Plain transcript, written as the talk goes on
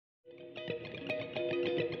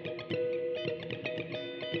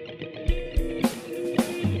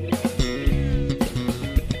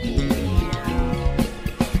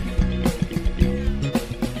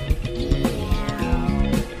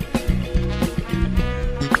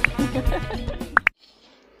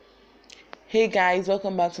Hey guys,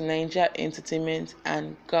 welcome back to Naija Entertainment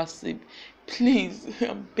and Gossip. Please,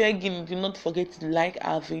 I'm begging, do not forget to like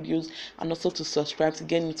our videos and also to subscribe to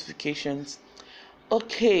get notifications.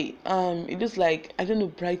 Okay, it looks like I don't know,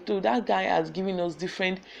 Brighto. That guy has given us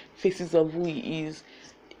different faces of who he is.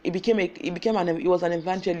 He was an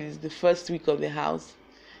evangelist the first week of the house.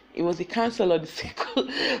 It was a counselor the second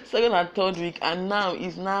and third week, and now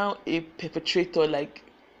he's now a perpetrator. Like,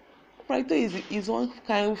 Brighto is one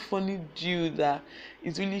kind of funny dude that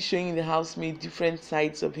is really showing the housemaid different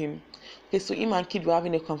sides of him. Okay, so him and Kid were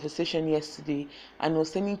having a conversation yesterday, and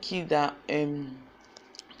was telling Kid that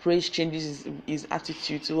Praise changes his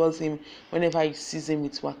attitude towards him whenever he sees him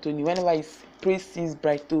with Watoni, whenever Praise sees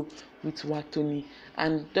Brighto with Watoni.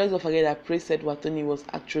 And don't forget that Praise said Watoni was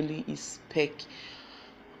actually his spec.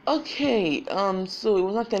 Okay, so he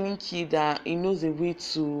was not telling Kid that he knows a way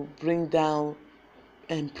to bring down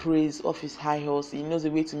and Praise off his high horse. He knows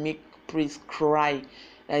a way to make Praise cry.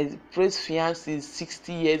 Praise fiancé is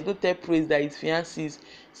 60 years. Go tell Praise that his fiancé is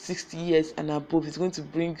 60 years and above. He's going to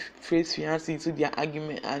bring Praise fiancé into their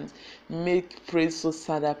argument and make Praise so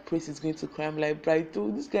sad that Praise is going to cry. I'm like,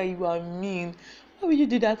 Brighto, this guy, you are mean. Why would you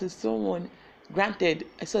do that to someone? Granted,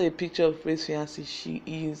 I saw a picture of Praise fiancé.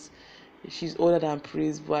 She's older than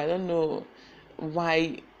Praise, but I don't know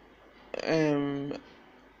why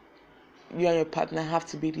you and your partner have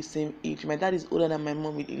to be the same age. My dad is older than my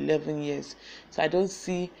mom with 11 years, so I don't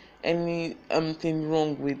see any thing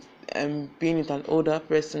wrong with being with an older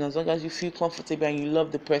person as long as you feel comfortable and you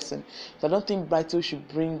love the person. So I don't think Brighto should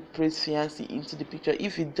bring Praise fiancé into the picture.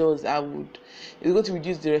 If he does, it's going to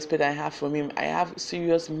reduce the respect I have from him. I have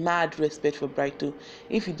serious mad respect for Brighto.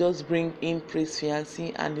 If he does bring in Praise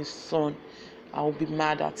fiancé and his son, I will be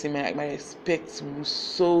mad at him. My respect will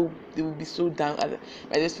be so down.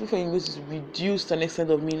 My respect for him is reduced to an extent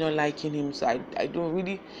of me not liking him. So I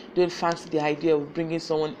don't fancy the idea of bringing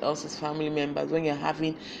someone else's family members when you're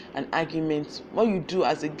having an argument. What you do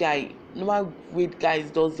as a guy, no matter what guys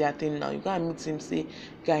does their thing now, you gotta meet him, say,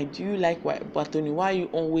 guy, do you like Batoni? Why are you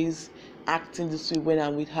always acting this way when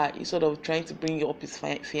I'm with her? He's sort of trying to bring up his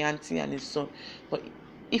fiancé and his son, but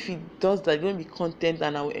if he does that, going to be content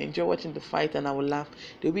and I will enjoy watching the fight and I will laugh.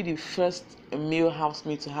 They'll be the first male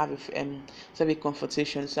housemate to have a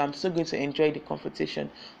confrontation. So I'm still going to enjoy the confrontation,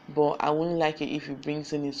 but I wouldn't like it if he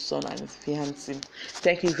brings in his son and his fiancé.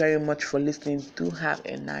 Thank you very much for listening. Do have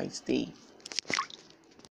a nice day.